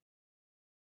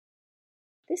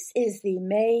This is the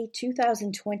May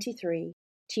 2023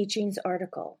 Teachings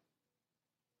article,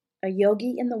 A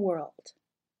Yogi in the World,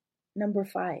 number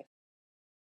 5.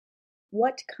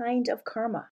 What Kind of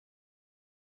Karma?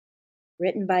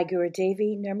 Written by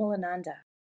Gurudevi Nirmalananda.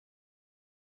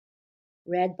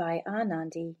 Read by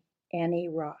Anandi Annie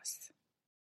Ross.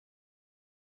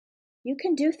 You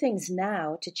can do things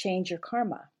now to change your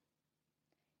karma.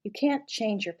 You can't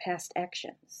change your past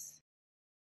actions.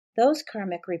 Those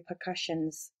karmic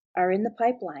repercussions are in the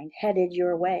pipeline, headed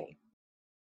your way.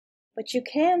 But you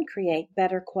can create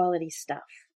better quality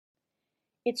stuff.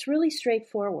 It's really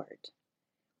straightforward.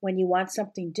 When you want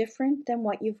something different than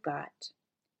what you've got,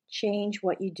 change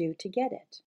what you do to get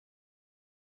it.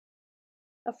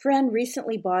 A friend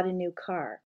recently bought a new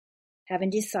car, having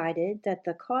decided that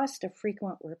the cost of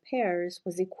frequent repairs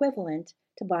was equivalent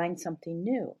to buying something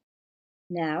new.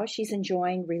 Now she's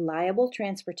enjoying reliable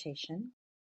transportation,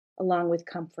 along with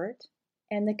comfort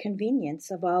and the convenience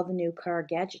of all the new car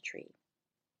gadgetry,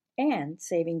 and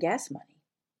saving gas money.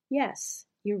 Yes,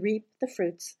 you reap the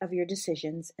fruits of your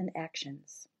decisions and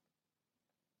actions.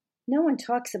 No one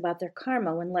talks about their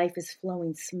karma when life is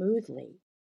flowing smoothly,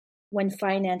 when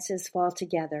finances fall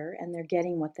together and they're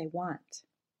getting what they want.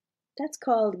 That's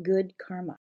called good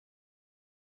karma.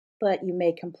 But you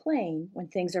may complain when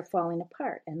things are falling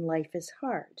apart and life is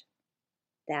hard.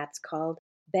 That's called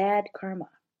bad karma.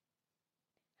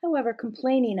 However,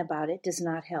 complaining about it does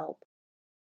not help.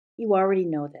 You already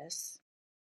know this.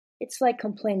 It's like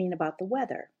complaining about the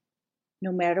weather.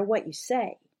 No matter what you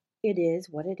say, it is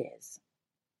what it is.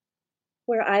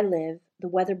 Where I live, the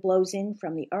weather blows in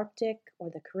from the Arctic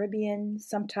or the Caribbean,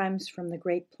 sometimes from the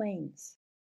Great Plains.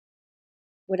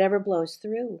 Whatever blows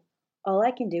through, all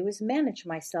I can do is manage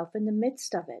myself in the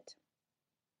midst of it.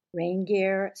 Rain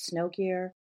gear, snow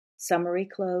gear, summery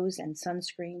clothes, and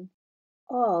sunscreen,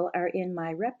 all are in my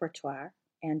repertoire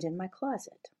and in my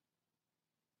closet.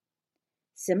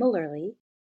 Similarly,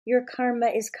 your karma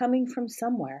is coming from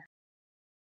somewhere.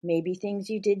 Maybe things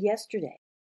you did yesterday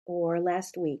or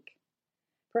last week,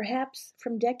 perhaps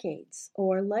from decades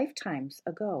or lifetimes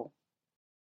ago.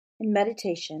 In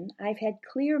meditation, I've had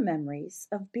clear memories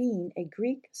of being a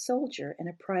Greek soldier in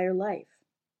a prior life.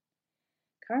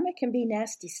 Karma can be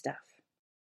nasty stuff,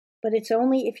 but it's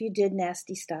only if you did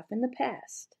nasty stuff in the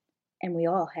past, and we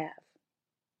all have.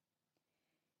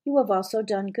 You have also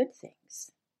done good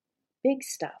things. Big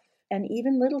stuff and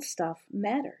even little stuff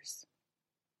matters.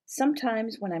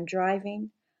 Sometimes when I'm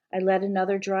driving, I let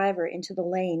another driver into the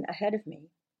lane ahead of me.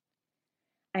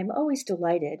 I'm always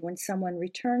delighted when someone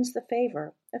returns the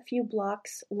favor a few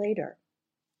blocks later.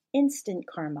 Instant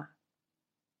karma.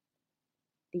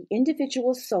 The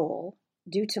individual soul,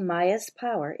 due to Maya's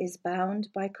power, is bound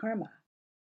by karma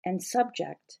and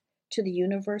subject to the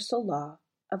universal law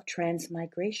of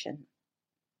transmigration.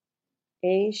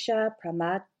 Esha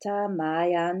pramata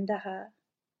mayandaha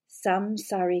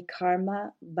samsari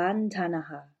karma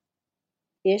bandhanaha.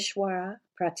 Ishwara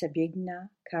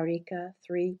Pratabhigna Karika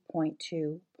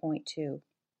 3.2.2.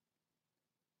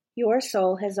 Your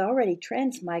soul has already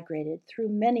transmigrated through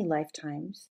many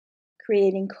lifetimes,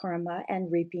 creating karma and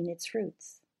reaping its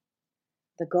fruits.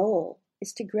 The goal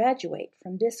is to graduate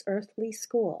from this earthly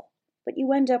school, but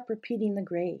you end up repeating the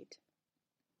grade.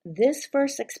 This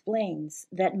verse explains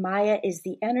that Maya is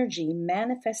the energy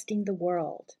manifesting the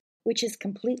world, which is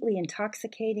completely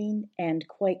intoxicating and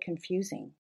quite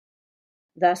confusing.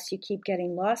 Thus, you keep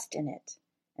getting lost in it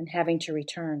and having to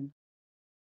return.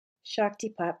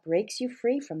 Shaktipat breaks you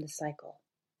free from the cycle.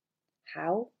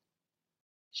 How?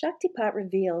 Shaktipat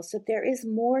reveals that there is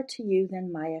more to you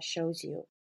than Maya shows you.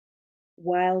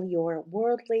 While your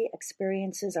worldly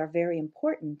experiences are very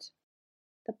important,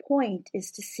 the point is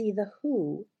to see the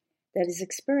who that is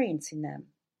experiencing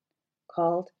them,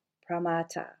 called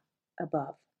pramata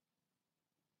above.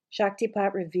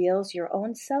 Shaktipat reveals your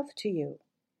own self to you,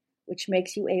 which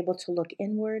makes you able to look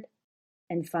inward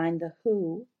and find the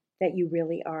who that you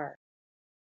really are.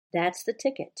 That's the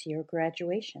ticket to your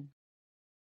graduation.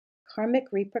 Karmic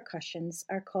repercussions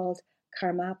are called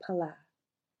karma pala.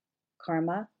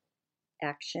 Karma,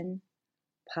 action,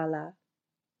 pala,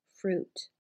 fruit.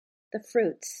 The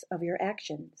fruits of your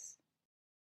actions.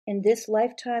 In this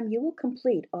lifetime, you will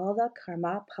complete all the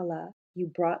karma pala you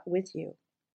brought with you.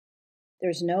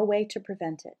 There's no way to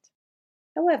prevent it.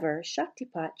 However,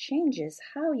 Shaktipat changes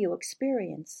how you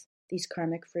experience these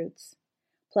karmic fruits.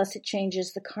 Plus, it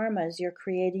changes the karmas you're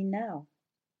creating now.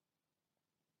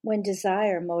 When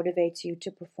desire motivates you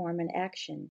to perform an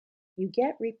action, you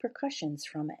get repercussions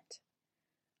from it.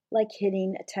 Like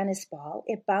hitting a tennis ball,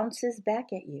 it bounces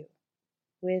back at you.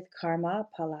 With karma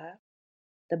pala,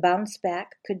 The bounce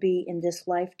back could be in this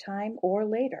lifetime or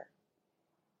later.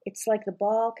 It's like the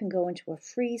ball can go into a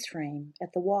freeze frame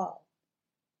at the wall.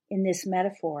 In this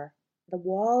metaphor, the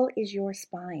wall is your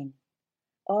spine.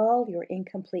 All your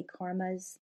incomplete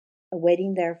karmas,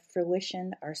 awaiting their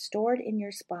fruition, are stored in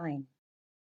your spine.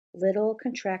 Little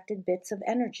contracted bits of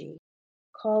energy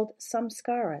called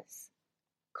samskaras,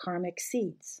 karmic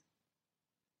seeds.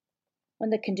 When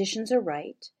the conditions are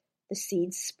right, the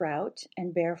seeds sprout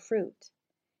and bear fruit,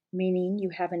 meaning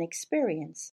you have an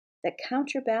experience that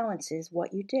counterbalances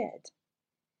what you did.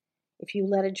 If you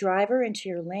let a driver into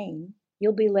your lane,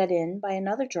 you'll be let in by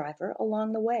another driver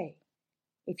along the way.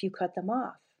 If you cut them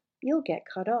off, you'll get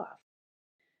cut off.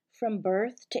 From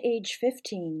birth to age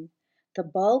 15, the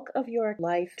bulk of your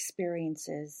life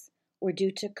experiences were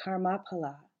due to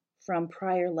karmapala from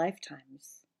prior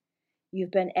lifetimes.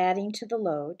 You've been adding to the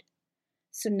load,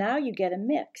 so now you get a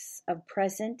mix of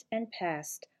present and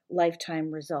past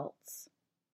lifetime results.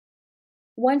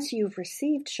 Once you've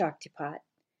received Shaktipat,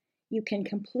 you can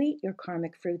complete your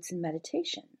karmic fruits in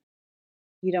meditation.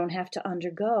 You don't have to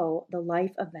undergo the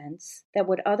life events that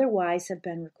would otherwise have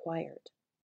been required.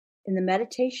 In the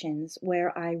meditations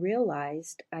where I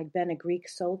realized I'd been a Greek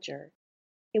soldier,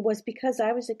 it was because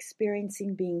I was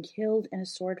experiencing being killed in a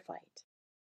sword fight.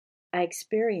 I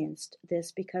experienced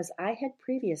this because I had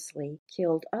previously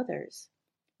killed others,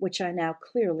 which I now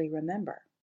clearly remember.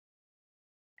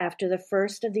 After the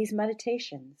first of these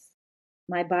meditations,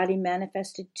 my body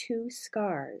manifested 2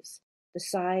 scars, the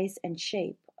size and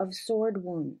shape of sword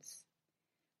wounds.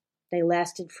 They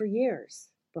lasted for years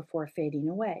before fading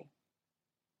away.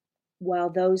 While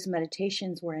those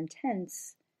meditations were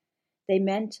intense, they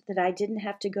meant that I didn't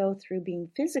have to go through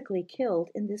being physically killed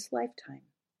in this lifetime.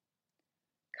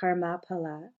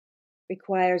 Karmapala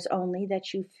requires only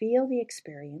that you feel the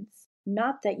experience,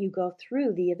 not that you go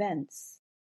through the events.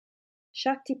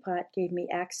 Shaktipat gave me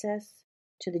access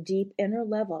to the deep inner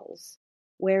levels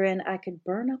wherein I could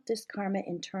burn up this karma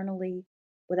internally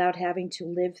without having to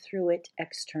live through it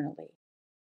externally.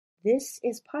 This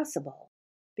is possible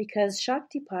because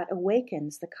Shaktipat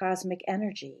awakens the cosmic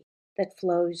energy that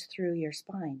flows through your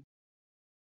spine.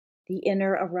 The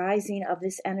inner arising of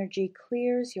this energy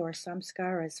clears your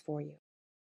samskaras for you.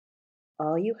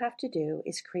 All you have to do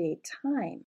is create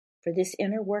time for this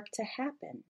inner work to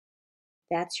happen.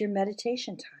 That's your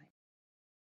meditation time.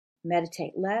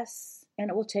 Meditate less, and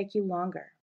it will take you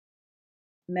longer.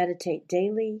 Meditate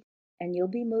daily, and you'll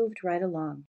be moved right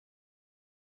along.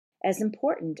 As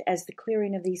important as the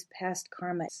clearing of these past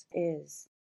karmas is,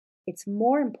 it's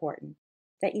more important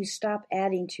that you stop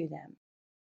adding to them.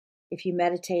 If you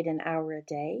meditate an hour a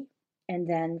day, and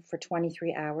then for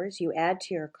 23 hours you add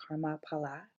to your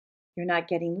karmapala, you're not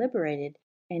getting liberated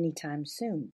anytime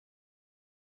soon.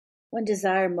 When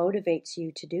desire motivates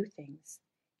you to do things,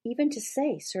 even to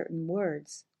say certain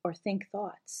words or think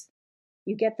thoughts,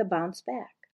 you get the bounce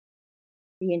back.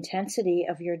 The intensity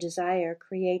of your desire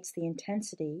creates the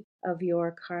intensity of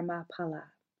your karmapala.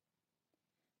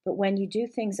 But when you do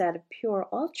things out of pure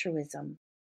altruism,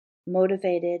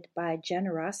 motivated by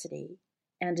generosity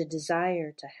and a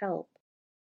desire to help,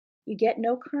 you get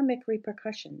no karmic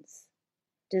repercussions.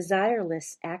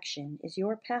 Desireless action is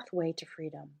your pathway to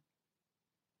freedom.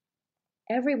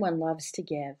 Everyone loves to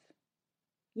give.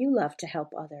 You love to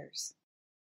help others.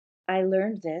 I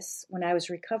learned this when I was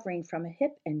recovering from a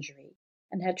hip injury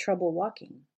and had trouble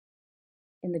walking.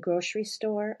 In the grocery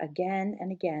store, again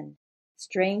and again,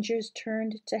 strangers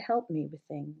turned to help me with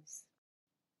things.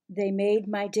 They made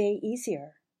my day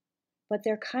easier, but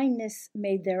their kindness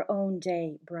made their own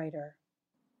day brighter.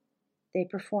 They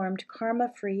performed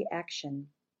karma-free action.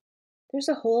 There's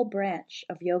a whole branch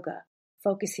of yoga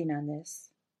focusing on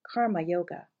this, karma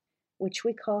yoga, which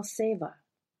we call seva,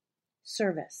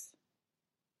 service.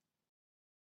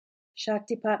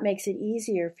 Shaktipat makes it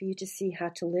easier for you to see how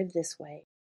to live this way.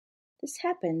 This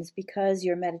happens because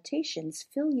your meditations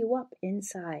fill you up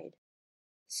inside,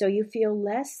 so you feel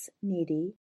less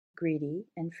needy, greedy,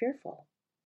 and fearful.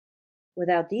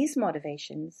 Without these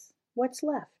motivations, what's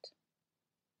left?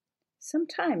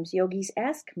 Sometimes yogis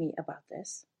ask me about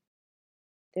this.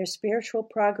 Their spiritual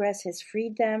progress has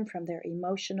freed them from their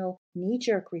emotional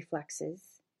knee-jerk reflexes,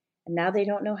 and now they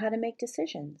don't know how to make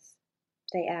decisions.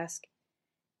 They ask,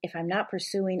 if I'm not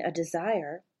pursuing a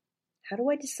desire, how do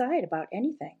I decide about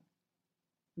anything?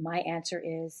 My answer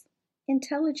is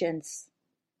intelligence.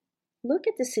 Look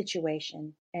at the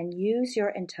situation and use your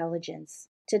intelligence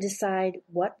to decide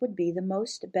what would be the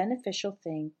most beneficial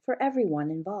thing for everyone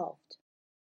involved.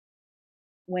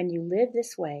 When you live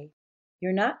this way,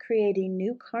 you're not creating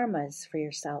new karmas for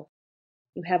yourself.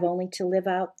 You have only to live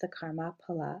out the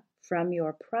karmapala from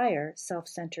your prior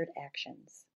self-centered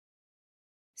actions.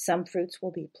 Some fruits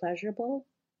will be pleasurable,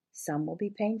 some will be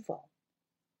painful.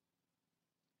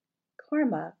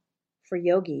 Karma, for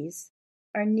yogis,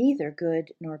 are neither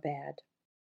good nor bad,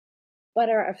 but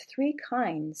are of three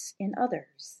kinds in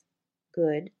others: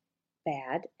 good,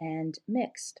 bad, and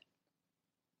mixed.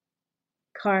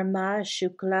 Karma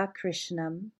Shukla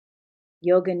Krishnam,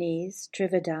 Yoginis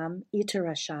Trividam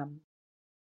Itarasham.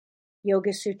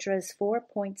 Yoga Sutras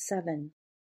 4.7.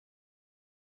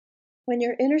 When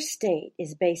your inner state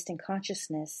is based in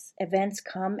consciousness, events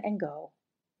come and go.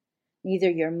 Neither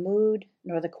your mood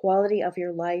nor the quality of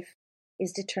your life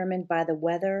is determined by the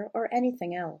weather or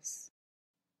anything else.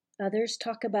 Others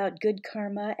talk about good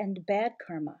karma and bad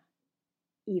karma,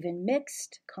 even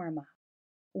mixed karma,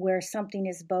 where something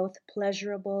is both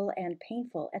pleasurable and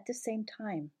painful at the same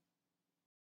time.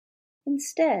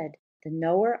 Instead, the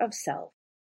knower of self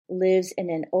lives in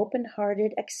an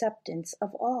open-hearted acceptance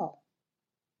of all.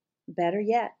 Better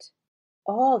yet,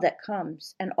 all that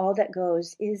comes and all that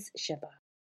goes is Shiva,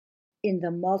 in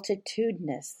the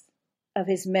multitudinous of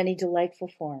his many delightful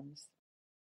forms.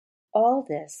 All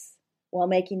this while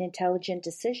making intelligent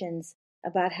decisions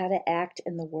about how to act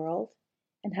in the world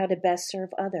and how to best serve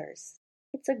others.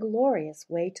 It's a glorious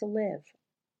way to live.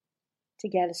 To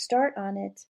get a start on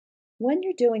it, when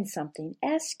you're doing something,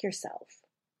 ask yourself,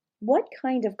 what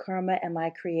kind of karma am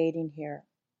I creating here?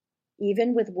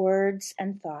 Even with words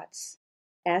and thoughts,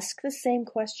 ask the same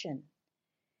question.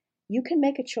 You can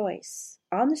make a choice,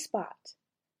 on the spot,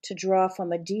 to draw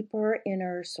from a deeper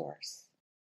inner source.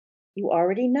 You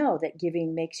already know that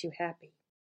giving makes you happy.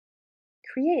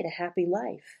 Create a happy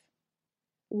life.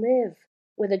 Live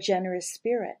with a generous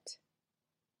spirit.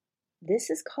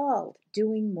 This is called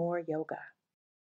doing more yoga.